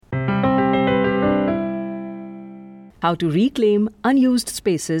how to reclaim unused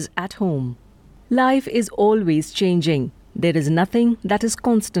spaces at home. Life is always changing. There is nothing that is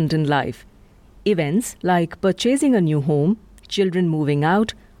constant in life. Events like purchasing a new home, children moving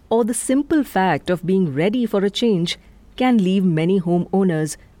out, or the simple fact of being ready for a change can leave many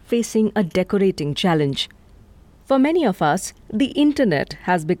homeowners facing a decorating challenge. For many of us, the internet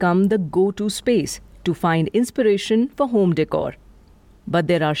has become the go-to space to find inspiration for home decor. But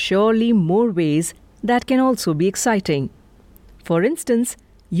there are surely more ways that can also be exciting. For instance,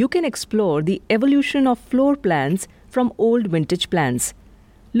 you can explore the evolution of floor plans from old vintage plans.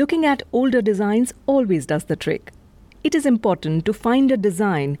 Looking at older designs always does the trick. It is important to find a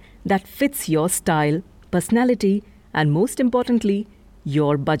design that fits your style, personality, and most importantly,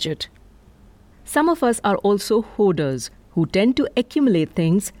 your budget. Some of us are also hoarders who tend to accumulate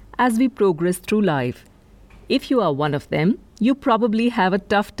things as we progress through life. If you are one of them, you probably have a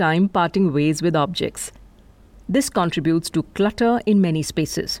tough time parting ways with objects. This contributes to clutter in many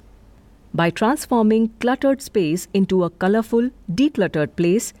spaces. By transforming cluttered space into a colorful, decluttered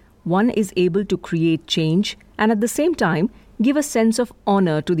place, one is able to create change and at the same time give a sense of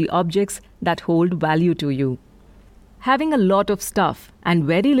honor to the objects that hold value to you. Having a lot of stuff and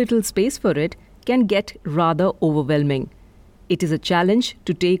very little space for it can get rather overwhelming. It is a challenge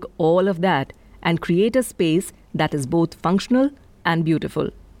to take all of that and create a space that is both functional and beautiful.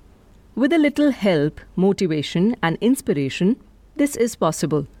 With a little help, motivation, and inspiration, this is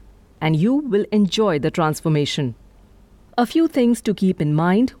possible, and you will enjoy the transformation. A few things to keep in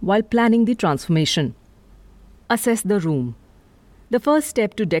mind while planning the transformation. Assess the room. The first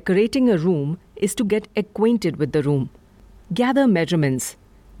step to decorating a room is to get acquainted with the room. Gather measurements.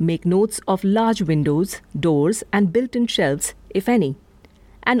 Make notes of large windows, doors, and built-in shelves, if any.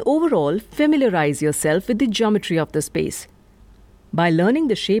 And overall, familiarize yourself with the geometry of the space. By learning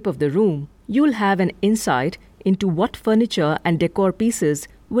the shape of the room, you'll have an insight into what furniture and decor pieces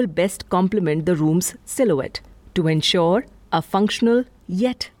will best complement the room's silhouette to ensure a functional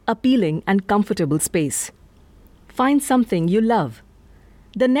yet appealing and comfortable space. Find something you love.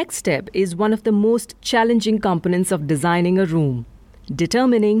 The next step is one of the most challenging components of designing a room: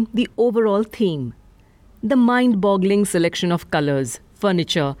 determining the overall theme. The mind-boggling selection of colors,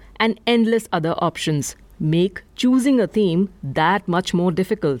 furniture, and endless other options make choosing a theme that much more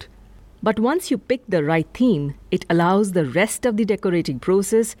difficult. But once you pick the right theme, it allows the rest of the decorating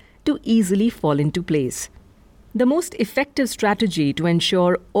process to easily fall into place. The most effective strategy to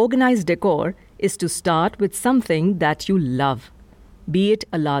ensure organized decor is to start with something that you love. Be it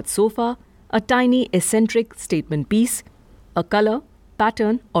a large sofa, a tiny eccentric statement piece, a color,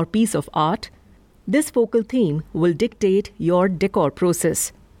 pattern, or piece of art, this focal theme will dictate your decor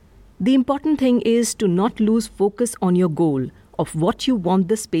process. The important thing is to not lose focus on your goal of what you want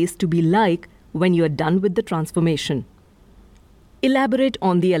the space to be like when you are done with the transformation. Elaborate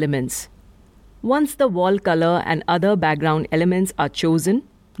on the elements. Once the wall color and other background elements are chosen,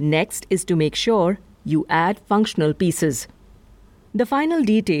 next is to make sure you add functional pieces. The final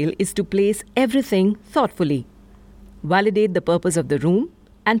detail is to place everything thoughtfully. Validate the purpose of the room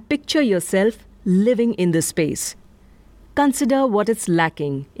and picture yourself living in the space. Consider what it's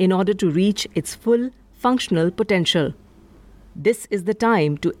lacking in order to reach its full functional potential. This is the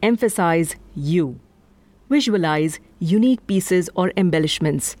time to emphasize you. Visualize unique pieces or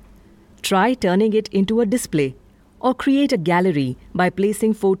embellishments. Try turning it into a display or create a gallery by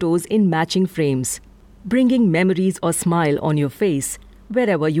placing photos in matching frames, bringing memories or smile on your face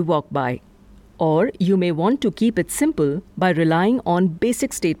wherever you walk by. Or you may want to keep it simple by relying on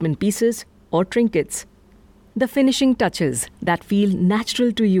basic statement pieces or trinkets. The finishing touches that feel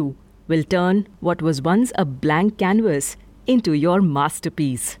natural to you will turn what was once a blank canvas into your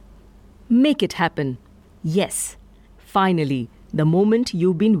masterpiece. Make it happen. Yes, finally, the moment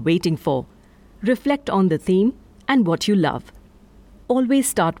you've been waiting for. Reflect on the theme and what you love. Always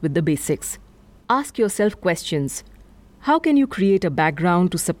start with the basics. Ask yourself questions. How can you create a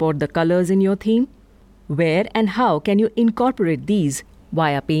background to support the colors in your theme? Where and how can you incorporate these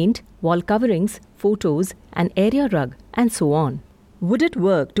via paint, wall coverings, photos, an area rug, and so on? Would it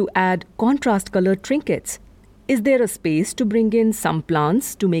work to add contrast-colored trinkets? Is there a space to bring in some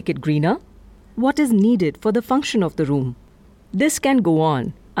plants to make it greener? What is needed for the function of the room? This can go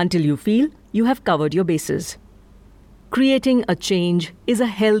on until you feel you have covered your bases. Creating a change is a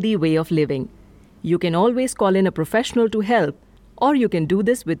healthy way of living. You can always call in a professional to help, or you can do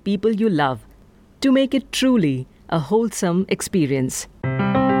this with people you love to make it truly a wholesome experience.